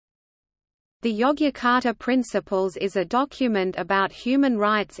The Yogyakarta Principles is a document about human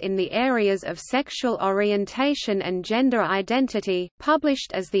rights in the areas of sexual orientation and gender identity,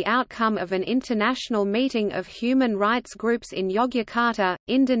 published as the outcome of an international meeting of human rights groups in Yogyakarta,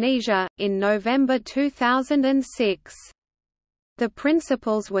 Indonesia, in November 2006. The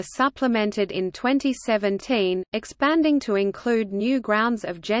principles were supplemented in 2017, expanding to include new grounds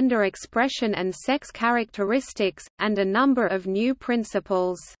of gender expression and sex characteristics, and a number of new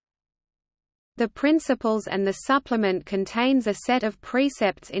principles. The Principles and the supplement contains a set of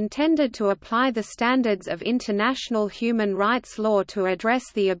precepts intended to apply the standards of international human rights law to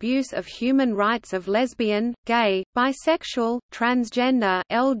address the abuse of human rights of lesbian, gay, bisexual, transgender,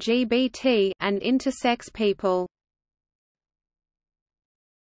 LGBT, and intersex people.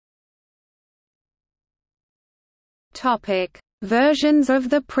 Topic: Versions of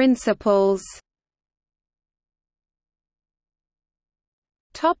the Principles.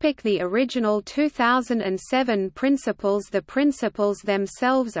 The original 2007 Principles. The Principles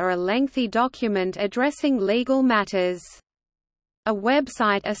themselves are a lengthy document addressing legal matters. A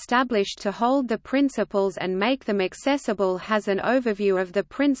website established to hold the principles and make them accessible has an overview of the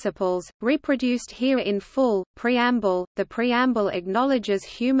principles, reproduced here in full. Preamble. The preamble acknowledges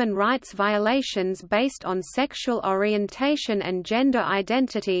human rights violations based on sexual orientation and gender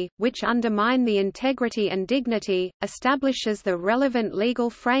identity, which undermine the integrity and dignity, establishes the relevant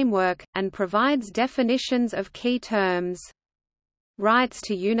legal framework, and provides definitions of key terms. Rights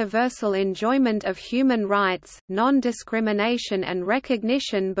to universal enjoyment of human rights, non-discrimination and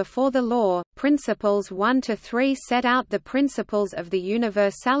recognition before the law. Principles 1–3 set out the principles of the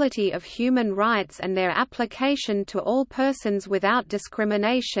universality of human rights and their application to all persons without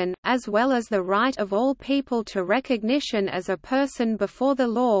discrimination, as well as the right of all people to recognition as a person before the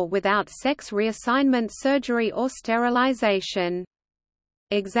law without sex reassignment surgery or sterilization.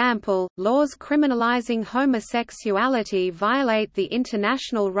 Example: laws criminalizing homosexuality violate the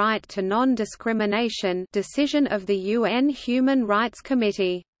international right to non-discrimination decision of the UN Human Rights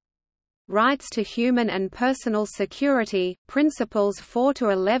Committee. Rights to human and personal security. Principles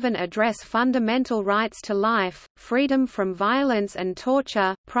 4–11 address fundamental rights to life, freedom from violence and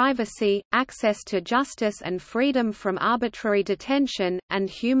torture, privacy, access to justice and freedom from arbitrary detention, and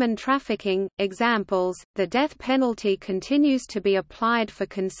human trafficking. Examples: the death penalty continues to be applied for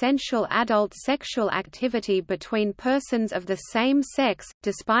consensual adult sexual activity between persons of the same sex,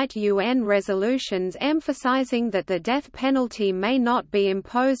 despite UN resolutions emphasizing that the death penalty may not be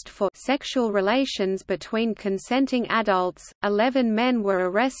imposed for sexual relations between consenting adults. 11 men were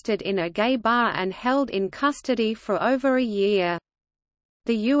arrested in a gay bar and held in custody for over a year.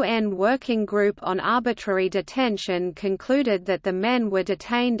 The UN Working Group on Arbitrary Detention concluded that the men were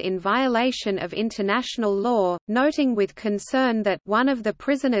detained in violation of international law, noting with concern that one of the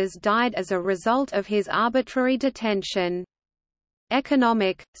prisoners died as a result of his arbitrary detention.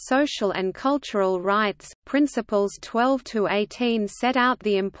 Economic, social and cultural rights. Principles 12–18 set out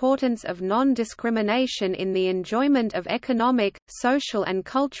the importance of non-discrimination in the enjoyment of economic, social and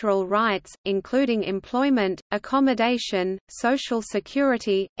cultural rights, including employment, accommodation, social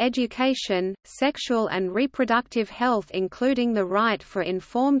security, education, sexual and reproductive health, including the right for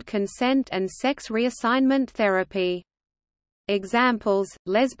informed consent and sex reassignment therapy. Examples: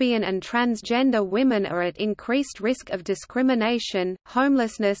 lesbian and transgender women are at increased risk of discrimination,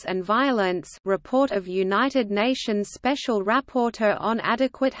 homelessness and violence. Report of United Nations Special Rapporteur on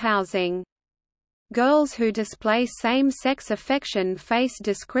Adequate Housing. Girls who display same-sex affection face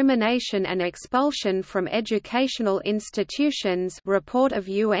discrimination and expulsion from educational institutions. Report of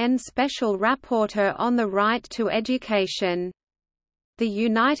UN Special Rapporteur on the Right to Education. The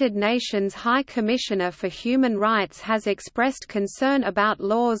United Nations High Commissioner for Human Rights has expressed concern about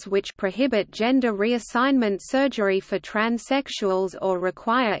laws which prohibit gender reassignment surgery for transsexuals or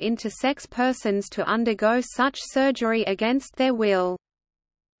require intersex persons to undergo such surgery against their will.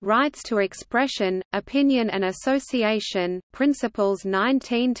 Rights to expression, opinion and association. Principles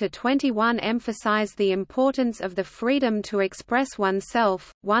 19–21 emphasize the importance of the freedom to express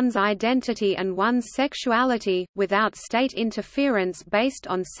oneself, one's identity and one's sexuality, without state interference based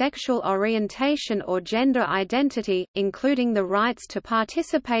on sexual orientation or gender identity, including the rights to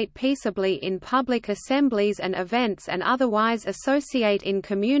participate peaceably in public assemblies and events and otherwise associate in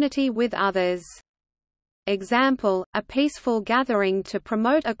community with others. Example, a peaceful gathering to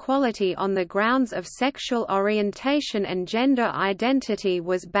promote equality on the grounds of sexual orientation and gender identity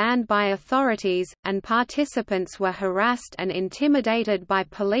was banned by authorities, and participants were harassed and intimidated by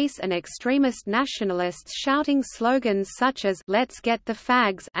police and extremist nationalists shouting slogans such as "Let's get the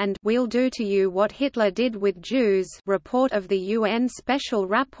fags" and "We'll do to you what Hitler did with Jews." Report of the UN Special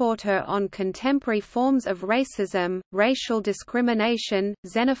Rapporteur on Contemporary Forms of Racism, Racial Discrimination,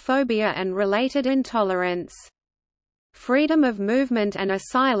 Xenophobia and Related Intolerance. Freedom of Movement and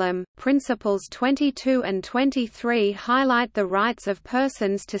Asylum, Principles 22 and 23 highlight the rights of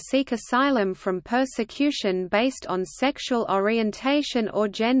persons to seek asylum from persecution based on sexual orientation or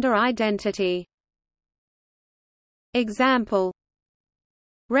gender identity. Example: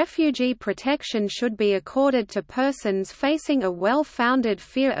 refugee protection should be accorded to persons facing a well-founded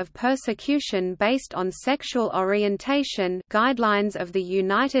fear of persecution based on sexual orientation. Guidelines of the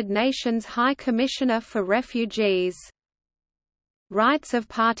United Nations High Commissioner for Refugees. Rights of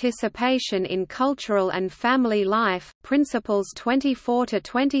participation in cultural and family life, Principles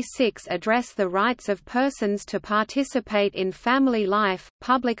 24–26 address the rights of persons to participate in family life,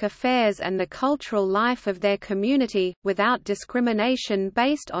 public affairs and the cultural life of their community, without discrimination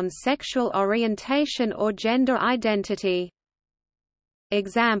based on sexual orientation or gender identity.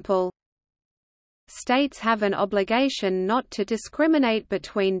 Example: states have an obligation not to discriminate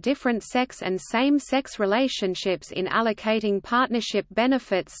between different sex and same-sex relationships in allocating partnership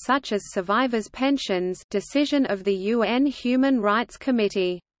benefits such as survivors' pensions. Decision of the UN Human Rights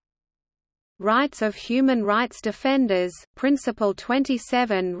Committee. Rights of human rights defenders, Principle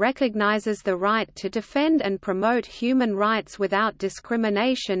 27 recognizes the right to defend and promote human rights without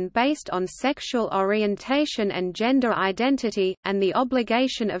discrimination based on sexual orientation and gender identity, and the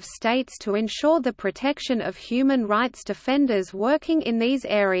obligation of states to ensure the protection of human rights defenders working in these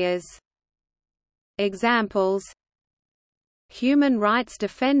areas. Examples: human rights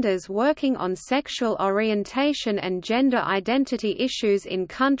defenders working on sexual orientation and gender identity issues in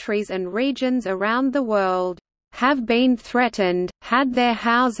countries and regions around the world have been threatened, had their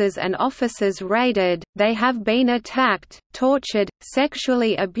houses and offices raided, they have been attacked, tortured,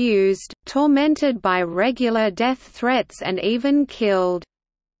 sexually abused, tormented by regular death threats and even killed.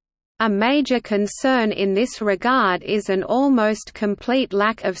 A major concern in this regard is an almost complete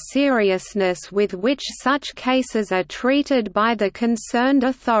lack of seriousness with which such cases are treated by the concerned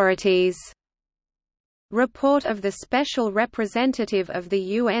authorities. Report of the Special Representative of the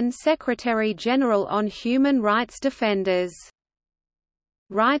UN Secretary-General on Human Rights Defenders.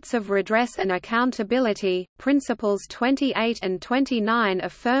 Rights of redress and accountability, Principles 28 and 29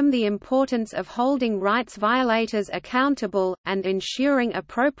 affirm the importance of holding rights violators accountable, and ensuring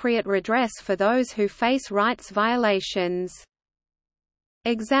appropriate redress for those who face rights violations.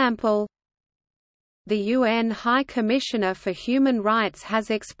 Example: the UN High Commissioner for Human Rights has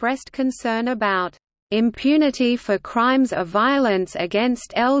expressed concern about impunity for crimes of violence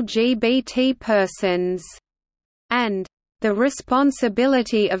against LGBT persons, and the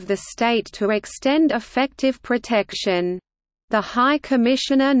responsibility of the state to extend effective protection. The High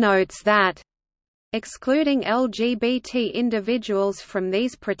Commissioner notes that excluding LGBT individuals from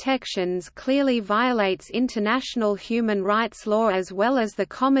these protections clearly violates international human rights law as well as the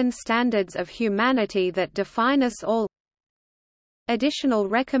common standards of humanity that define us all. Additional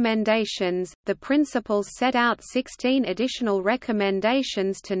recommendations. The principles set out 16 additional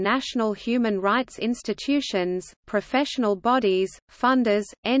recommendations to national human rights institutions, professional bodies, funders,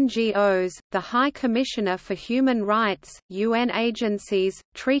 NGOs, the High Commissioner for Human Rights, UN agencies,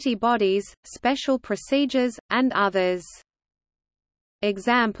 treaty bodies, special procedures, and others.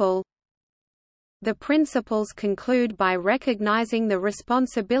 Example: the principles conclude by recognizing the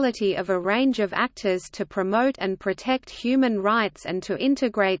responsibility of a range of actors to promote and protect human rights and to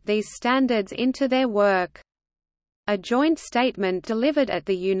integrate these standards into their work. A joint statement delivered at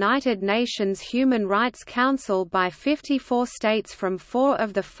the United Nations Human Rights Council by 54 states from 4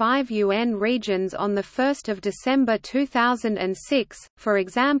 of the 5 UN regions on 1 December 2006, for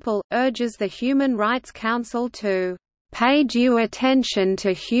example, urges the Human Rights Council to pay due attention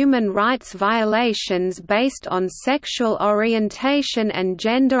to human rights violations based on sexual orientation and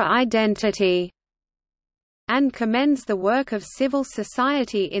gender identity, and commends the work of civil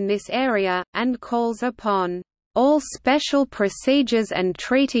society in this area, and calls upon all special procedures and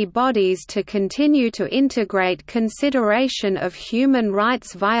treaty bodies to continue to integrate consideration of human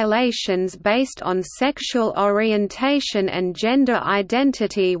rights violations based on sexual orientation and gender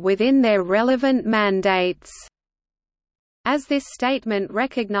identity within their relevant mandates. As this statement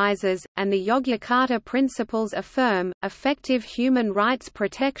recognizes, and the Yogyakarta Principles affirm, effective human rights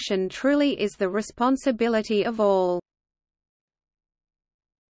protection truly is the responsibility of all.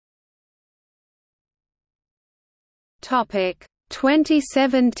 Topic: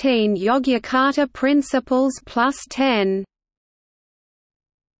 2017 Yogyakarta Principles +10.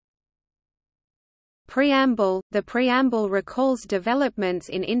 Preamble. The preamble recalls developments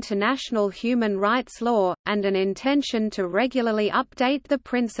in international human rights law, and an intention to regularly update the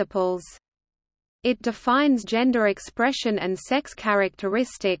principles. It defines gender expression and sex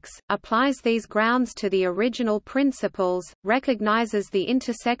characteristics, applies these grounds to the original principles, recognizes the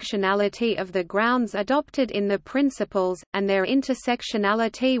intersectionality of the grounds adopted in the principles, and their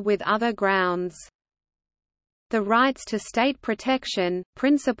intersectionality with other grounds. The rights to state protection.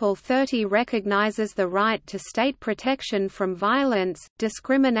 Principle 30 recognizes the right to state protection from violence,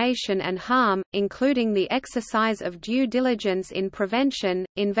 discrimination and harm, including the exercise of due diligence in prevention,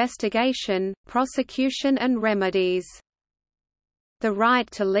 investigation, prosecution and remedies. The right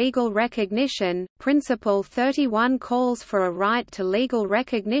to legal recognition. Principle 31 calls for a right to legal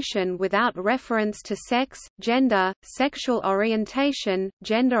recognition without reference to sex, gender, sexual orientation,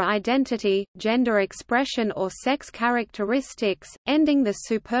 gender identity, gender expression or sex characteristics, ending the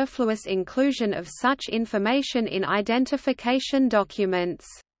superfluous inclusion of such information in identification documents.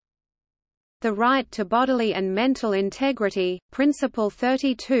 The right to bodily and mental integrity. Principle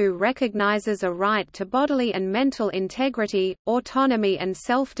 32 recognizes a right to bodily and mental integrity, autonomy and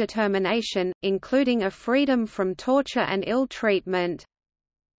self-determination, including a freedom from torture and ill treatment.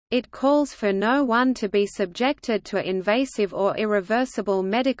 It calls for no one to be subjected to invasive or irreversible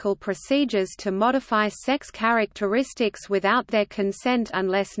medical procedures to modify sex characteristics without their consent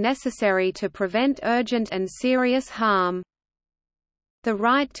unless necessary to prevent urgent and serious harm. The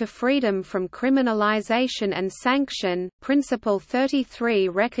right to freedom from criminalization and sanction. Principle 33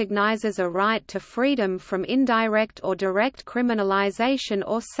 recognizes a right to freedom from indirect or direct criminalization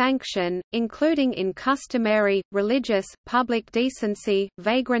or sanction, including in customary, religious, public decency,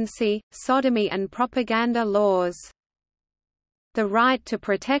 vagrancy, sodomy and propaganda laws. The right to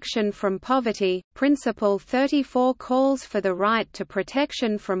protection from poverty. Principle 34 calls for the right to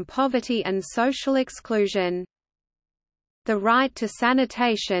protection from poverty and social exclusion. The right to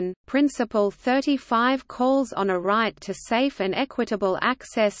sanitation. Principle 35 calls on a right to safe and equitable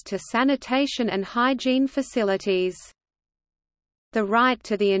access to sanitation and hygiene facilities. The right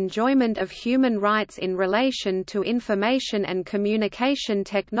to the enjoyment of human rights in relation to information and communication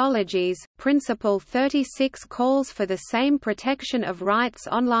technologies. Principle 36 calls for the same protection of rights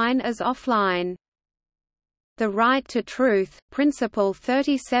online as offline. The right to truth. Principle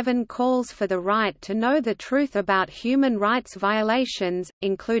 37 calls for the right to know the truth about human rights violations,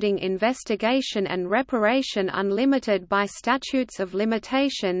 including investigation and reparation unlimited by statutes of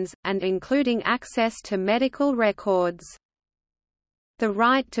limitations, and including access to medical records. The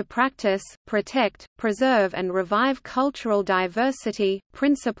right to practice, protect, preserve and revive cultural diversity.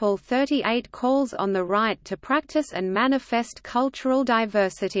 Principle 38 calls on the right to practice and manifest cultural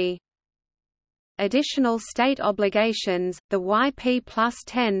diversity. Additional state obligations. The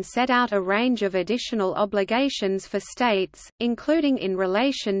YP+10 set out a range of additional obligations for states, including in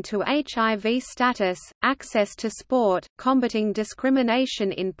relation to HIV status, access to sport, combating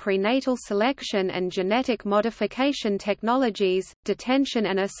discrimination in prenatal selection and genetic modification technologies, detention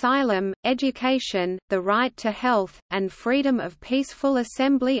and asylum, education, the right to health, and freedom of peaceful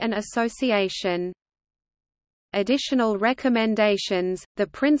assembly and association. Additional recommendations. The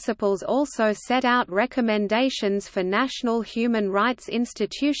principles also set out recommendations for national human rights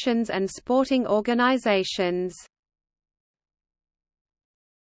institutions and sporting organizations.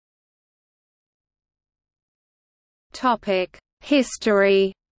 Topic: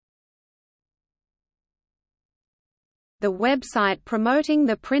 History. The website promoting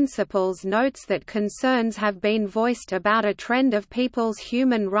the principles notes that concerns have been voiced about a trend of people's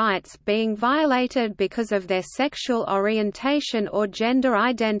human rights being violated because of their sexual orientation or gender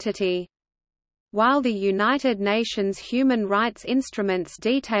identity. While the United Nations human rights instruments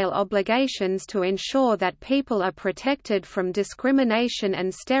detail obligations to ensure that people are protected from discrimination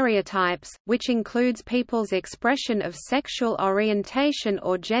and stereotypes, which includes people's expression of sexual orientation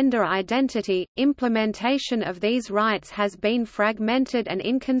or gender identity, implementation of these rights has been fragmented and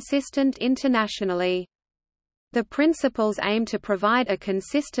inconsistent internationally. The principles aim to provide a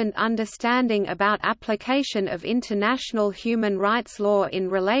consistent understanding about application of international human rights law in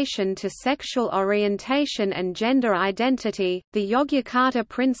relation to sexual orientation and gender identity. The Yogyakarta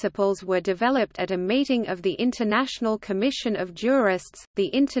Principles were developed at a meeting of the International Commission of Jurists, the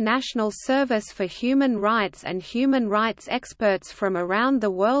International Service for Human Rights, and human rights experts from around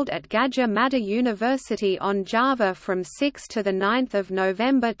the world at Gadjah Mada University on Java from 6 to 9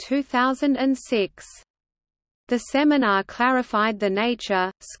 November 2006. The seminar clarified the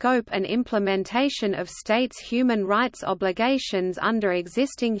nature, scope and implementation of states' human rights obligations under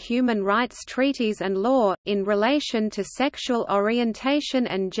existing human rights treaties and law, in relation to sexual orientation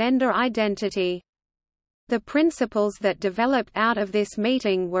and gender identity. The principles that developed out of this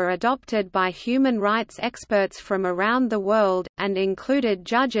meeting were adopted by human rights experts from around the world, and included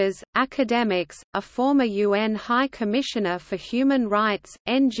judges, academics, a former UN High Commissioner for Human Rights,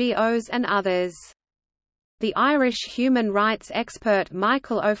 NGOs and others. The Irish human rights expert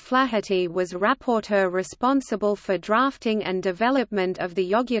Michael O'Flaherty was rapporteur responsible for drafting and development of the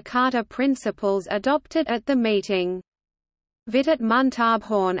Yogyakarta Principles adopted at the meeting. Vidit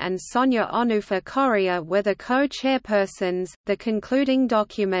Muntabhorn and Sonia Onufa Correa were the co-chairpersons. The concluding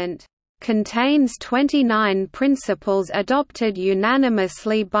document contains 29 principles adopted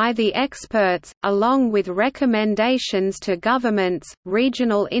unanimously by the experts, along with recommendations to governments,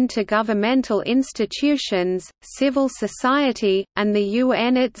 regional intergovernmental institutions, civil society, and the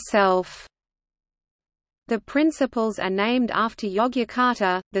UN itself. The principles are named after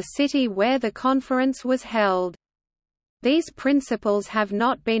Yogyakarta, the city where the conference was held. These principles have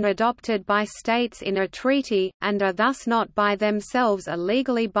not been adopted by states in a treaty, and are thus not by themselves a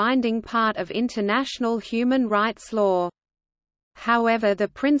legally binding part of international human rights law. However, the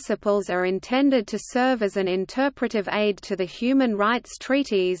principles are intended to serve as an interpretive aid to the human rights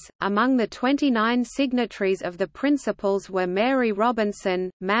treaties. Among the 29 signatories of the principles were Mary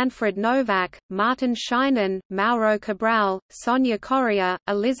Robinson, Manfred Novak, Martin Scheinin, Mauro Cabral, Sonia Correa,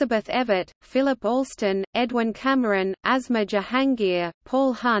 Elizabeth Evatt, Philip Alston, Edwin Cameron, Asma Jahangir,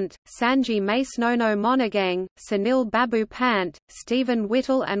 Paul Hunt, Sanji Maesnono Monageng, Sunil Babu Pant, Stephen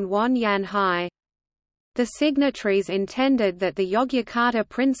Whittle, and Wan Yan Hai. The signatories intended that the Yogyakarta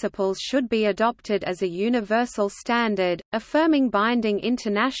Principles should be adopted as a universal standard, affirming binding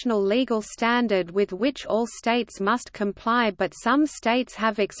international legal standard with which all states must comply, but some states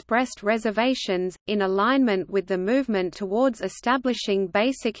have expressed reservations. In alignment with the movement towards establishing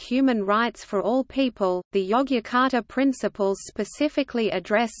basic human rights for all people, the Yogyakarta Principles specifically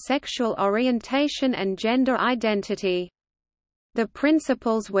address sexual orientation and gender identity. The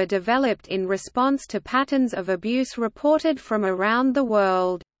principles were developed in response to patterns of abuse reported from around the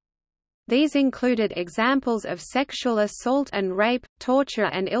world. These included examples of sexual assault and rape, torture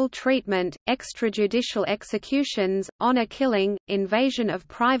and ill treatment, extrajudicial executions, honor killing, invasion of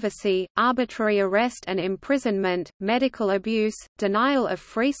privacy, arbitrary arrest and imprisonment, medical abuse, denial of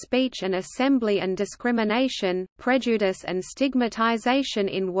free speech and assembly and discrimination, prejudice and stigmatization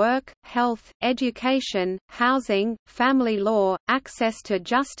in work, health, education, housing, family law, access to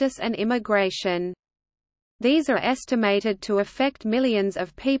justice and immigration. These are estimated to affect millions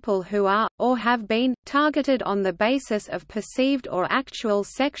of people who are, or have been, targeted on the basis of perceived or actual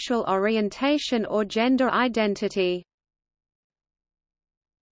sexual orientation or gender identity.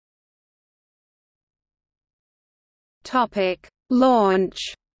 Launch.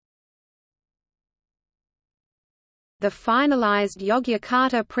 The finalized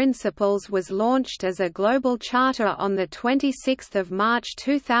Yogyakarta Principles was launched as a global charter on 26 March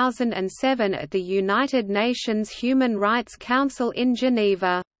 2007 at the United Nations Human Rights Council in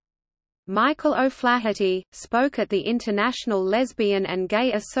Geneva. Michael O'Flaherty spoke at the International Lesbian and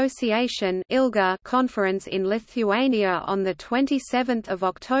Gay Association conference in Lithuania on 27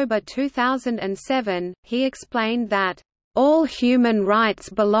 October 2007. He explained that, "All human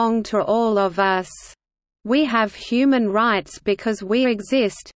rights belong to all of us. We have human rights because we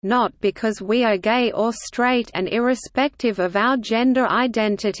exist, not because we are gay or straight and irrespective of our gender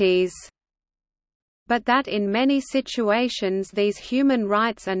identities." But that in many situations these human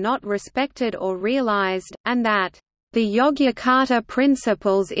rights are not respected or realized, and that, "The Yogyakarta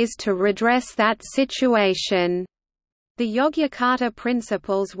Principles is to redress that situation." The Yogyakarta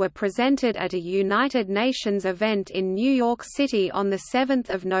Principles were presented at a United Nations event in New York City on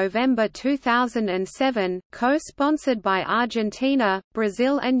 7 November 2007, co-sponsored by Argentina,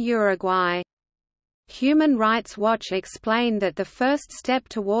 Brazil and Uruguay. Human Rights Watch explained that the first step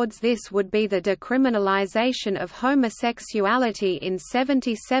towards this would be the decriminalization of homosexuality in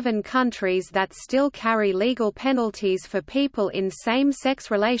 77 countries that still carry legal penalties for people in same-sex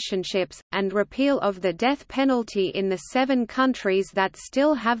relationships, and repeal of the death penalty in the 7 countries that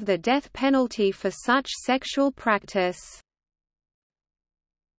still have the death penalty for such sexual practice.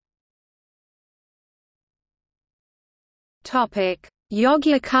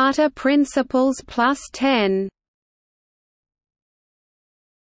 Yogyakarta Principles +10.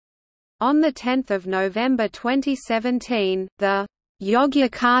 On 10 November 2017, the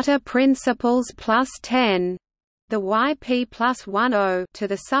Yogyakarta Principles +10, the YP+10, to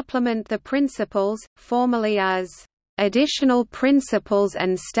the supplement the Principles, formerly as Additional Principles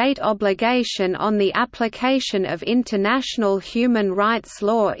and State Obligation on the Application of International Human Rights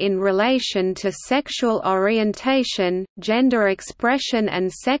Law in Relation to Sexual Orientation, Gender Expression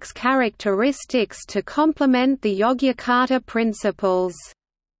and Sex Characteristics to complement the Yogyakarta Principles,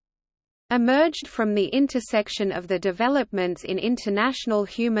 emerged from the intersection of the developments in international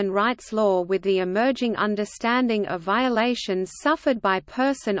human rights law with the emerging understanding of violations suffered by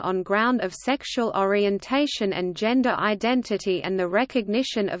person on ground of sexual orientation and gender identity and the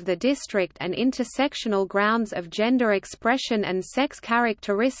recognition of the district and intersectional grounds of gender expression and sex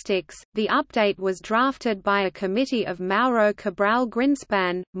characteristics. The update was drafted by a committee of Mauro Cabral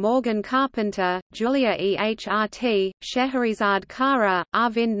Greenspan, Morgan Carpenter, Julia Ehrt, Scheherazade Kara,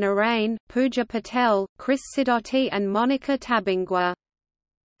 Arvind Narain, Pooja Patel, Chris Sidoti and Monica Tabingwa.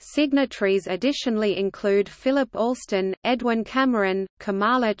 Signatories additionally include Philip Alston, Edwin Cameron,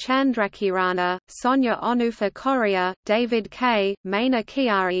 Kamala Chandrakirana, Sonia Onufa Correa, David Kay, Maina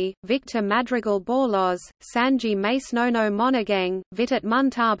Kiari, Victor Madrigal Borloz, Sanji Maisnono Monageng, Vitat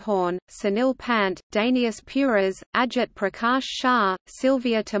Muntabhorn, Sunil Pant, Danius Puras, Ajit Prakash Shah,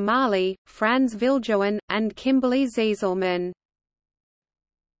 Sylvia Tamali, Franz Viljoen, and Kimberly Zieselman.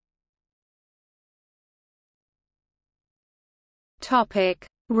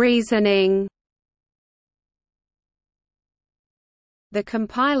 Reasoning. The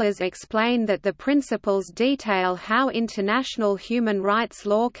compilers explain that the principles detail how international human rights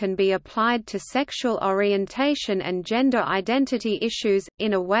law can be applied to sexual orientation and gender identity issues,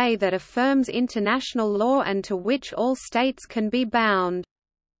 in a way that affirms international law and to which all states can be bound.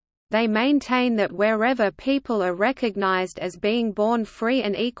 They maintain that wherever people are recognized as being born free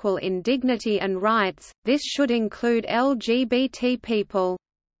and equal in dignity and rights, this should include LGBT people.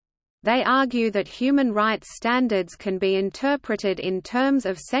 They argue that human rights standards can be interpreted in terms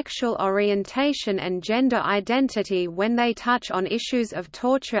of sexual orientation and gender identity when they touch on issues of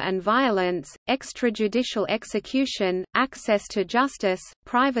torture and violence, extrajudicial execution, access to justice,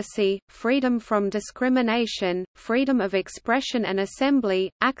 privacy, freedom from discrimination, freedom of expression and assembly,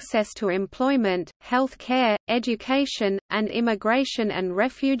 access to employment, health care, education, and immigration and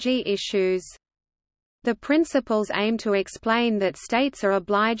refugee issues. The principles aim to explain that states are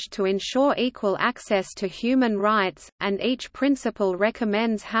obliged to ensure equal access to human rights, and each principle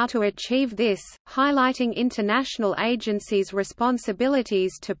recommends how to achieve this, highlighting international agencies'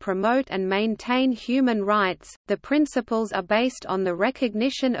 responsibilities to promote and maintain human rights. The principles are based on the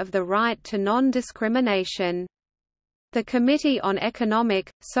recognition of the right to non-discrimination. The Committee on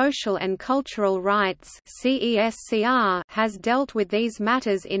Economic, Social and Cultural Rights (CESCR) has dealt with these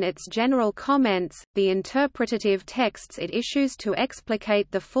matters in its general comments, the interpretative texts it issues to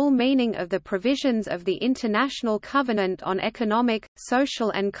explicate the full meaning of the provisions of the International Covenant on Economic,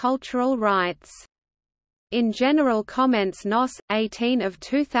 Social and Cultural Rights. In General Comments Nos. 18 of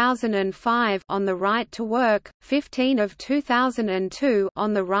 2005 on the right to work, 15 of 2002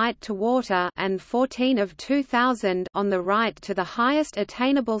 on the right to water, and 14 of 2000 on the right to the highest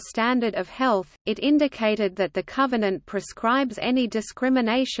attainable standard of health, it indicated that the Covenant prescribes any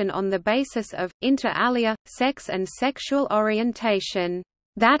discrimination on the basis of, inter alia, sex and sexual orientation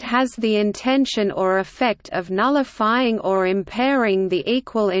that has the intention or effect of nullifying or impairing the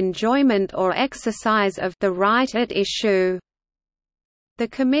equal enjoyment or exercise of the right at issue. The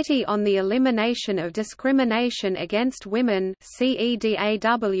Committee on the Elimination of Discrimination Against Women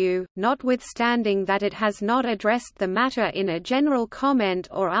 (CEDAW), notwithstanding that it has not addressed the matter in a general comment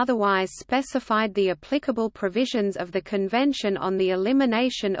or otherwise specified the applicable provisions of the Convention on the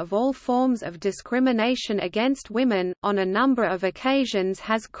Elimination of All Forms of Discrimination Against Women, on a number of occasions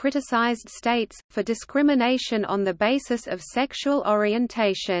has criticized states for discrimination on the basis of sexual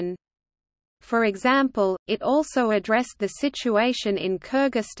orientation. For example, it also addressed the situation in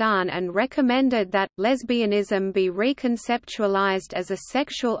Kyrgyzstan and recommended that, lesbianism be reconceptualized as a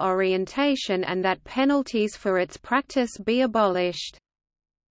sexual orientation and that penalties for its practice be abolished.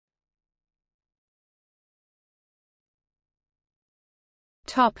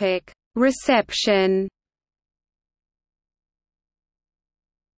 Reception.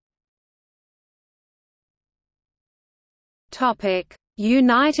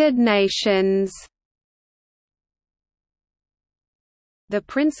 United Nations. The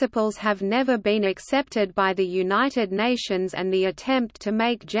principles have never been accepted by the United Nations, and the attempt to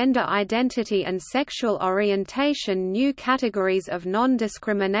make gender identity and sexual orientation new categories of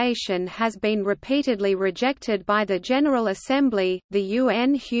non-discrimination has been repeatedly rejected by the General Assembly, the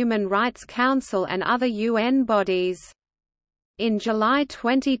UN Human Rights Council and other UN bodies. In July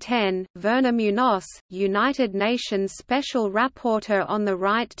 2010, Verna Munoz, United Nations Special Rapporteur on the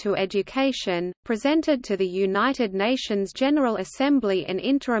Right to Education, presented to the United Nations General Assembly an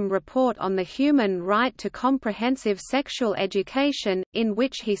interim report on the human right to comprehensive sexual education, in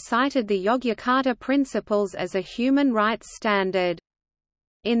which he cited the Yogyakarta Principles as a human rights standard.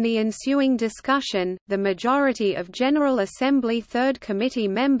 In the ensuing discussion, the majority of General Assembly Third Committee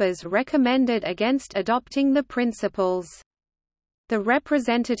members recommended against adopting the principles. The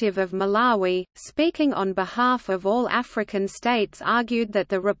representative of Malawi, speaking on behalf of all African states, argued that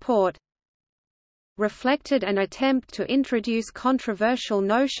the report reflected an attempt to introduce controversial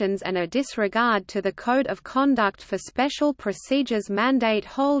notions and a disregard to the Code of Conduct for Special Procedures mandate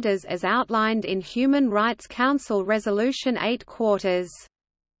holders as outlined in Human Rights Council Resolution 8 Quarters.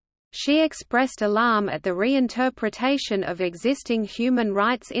 She expressed alarm at the reinterpretation of existing human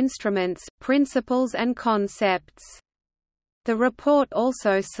rights instruments, principles and concepts. The report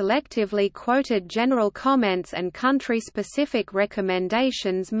also selectively quoted general comments and country-specific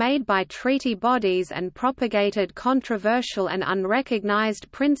recommendations made by treaty bodies and propagated controversial and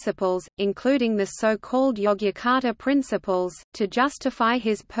unrecognized principles, including the so-called Yogyakarta Principles, to justify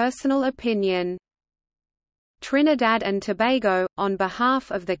his personal opinion. Trinidad and Tobago, on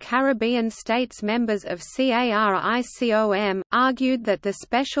behalf of the Caribbean states members of CARICOM, argued that the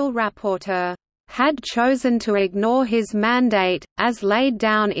Special Rapporteur had chosen to ignore his mandate, as laid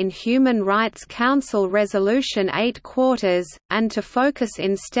down in Human Rights Council Resolution 8 Quarters, and to focus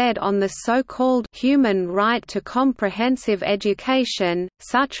instead on the so-called human right to comprehensive education.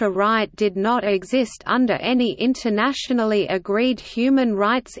 Such a right did not exist under any internationally agreed human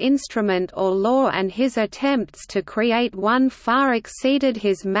rights instrument or law, and his attempts to create one far exceeded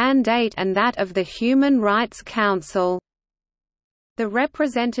his mandate and that of the Human Rights Council. The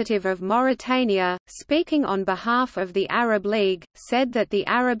representative of Mauritania, speaking on behalf of the Arab League, said that the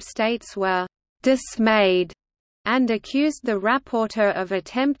Arab states were dismayed and accused the rapporteur of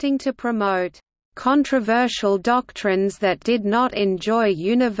attempting to promote controversial doctrines that did not enjoy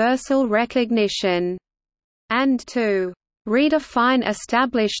universal recognition, and to redefine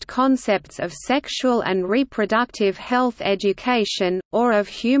established concepts of sexual and reproductive health education, or of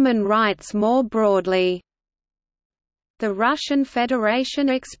human rights more broadly. The Russian Federation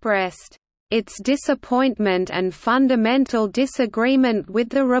expressed its disappointment and fundamental disagreement with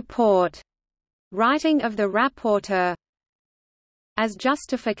the report, writing of the rapporteur. As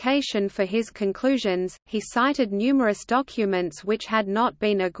justification for his conclusions, he cited numerous documents which had not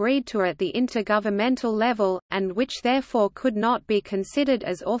been agreed to at the intergovernmental level, and which therefore could not be considered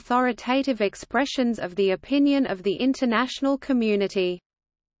as authoritative expressions of the opinion of the international community.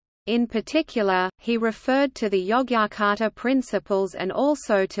 In particular, he referred to the Yogyakarta Principles and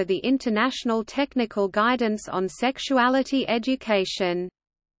also to the International Technical Guidance on Sexuality Education.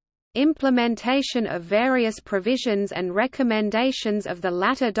 Implementation of various provisions and recommendations of the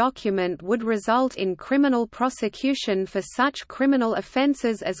latter document would result in criminal prosecution for such criminal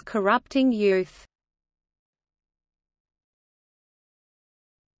offences as corrupting youth.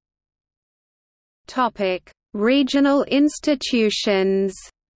 Regional institutions.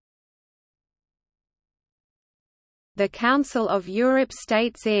 The Council of Europe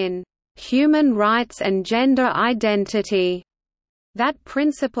states in Human Rights and Gender Identity that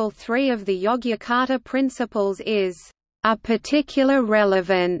Principle 3 of the Yogyakarta Principles is a particular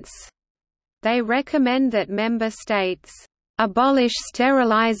relevance. They recommend that member states abolish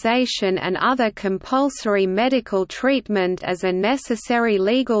sterilization and other compulsory medical treatment as a necessary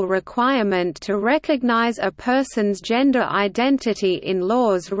legal requirement to recognize a person's gender identity in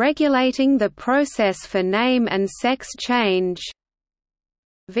laws regulating the process for name and sex change.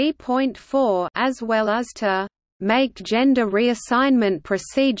 v.4 as well as to make gender reassignment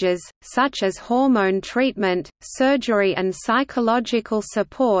procedures, such as hormone treatment, surgery and psychological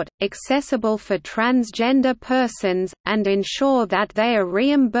support, accessible for transgender persons, and ensure that they are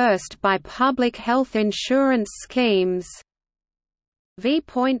reimbursed by public health insurance schemes.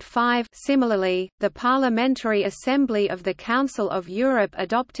 v.5 Similarly, the Parliamentary Assembly of the Council of Europe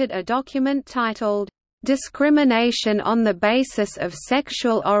adopted a document titled, discrimination on the basis of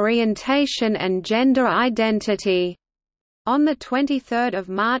sexual orientation and gender identity", on 23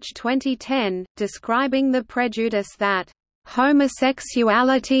 March 2010, describing the prejudice that,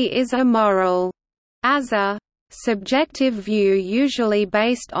 "...homosexuality is immoral", as a subjective view usually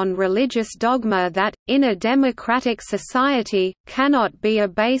based on religious dogma that, in a democratic society, cannot be a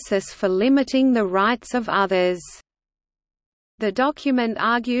basis for limiting the rights of others. The document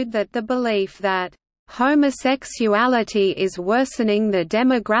argued that the belief that homosexuality is worsening the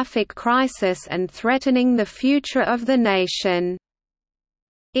demographic crisis and threatening the future of the nation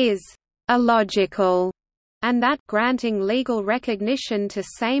is illogical, and that granting legal recognition to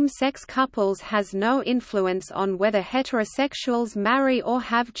same-sex couples has no influence on whether heterosexuals marry or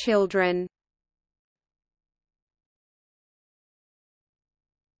have children.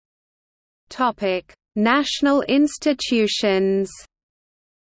 Topic: National institutions.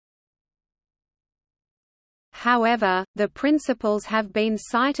 However, the principles have been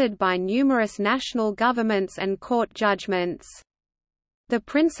cited by numerous national governments and court judgments. The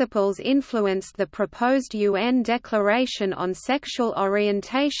principles influenced the proposed UN Declaration on Sexual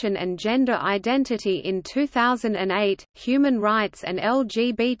Orientation and Gender Identity in 2008. Human rights and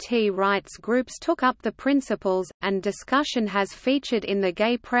LGBT rights groups took up the principles, and discussion has featured in the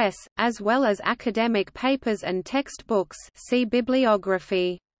gay press, as well as academic papers and textbooks. See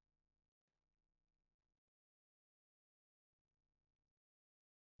bibliography.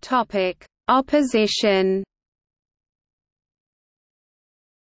 Topic: Opposition.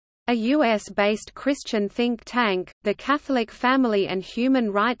 A U.S.-based Christian think tank, the Catholic Family and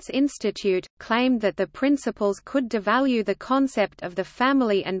Human Rights Institute, claimed that the principles could devalue the concept of the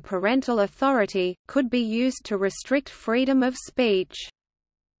family and parental authority, could be used to restrict freedom of speech.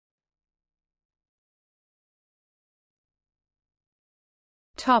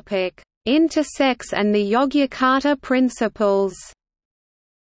 Intersex and the Yogyakarta Principles.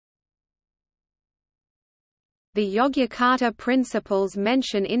 The Yogyakarta Principles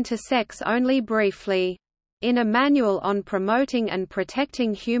mention intersex only briefly. In a manual on promoting and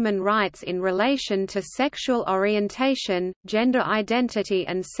protecting human rights in relation to sexual orientation, gender identity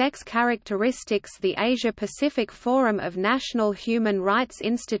and sex characteristics, the Asia-Pacific Forum of National Human Rights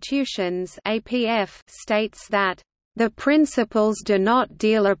Institutions (APF) states that the principles do not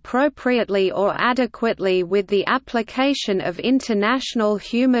deal appropriately or adequately with the application of international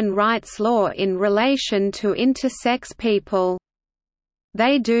human rights law in relation to intersex people.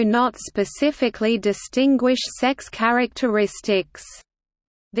 They do not specifically distinguish sex characteristics.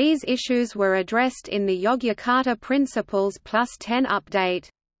 These issues were addressed in the Yogyakarta Principles +10 update.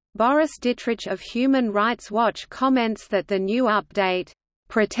 Boris Dittrich of Human Rights Watch comments that the new update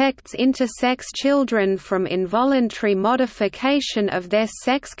protects intersex children from involuntary modification of their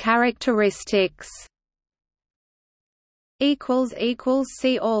sex characteristics.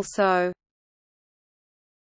 See also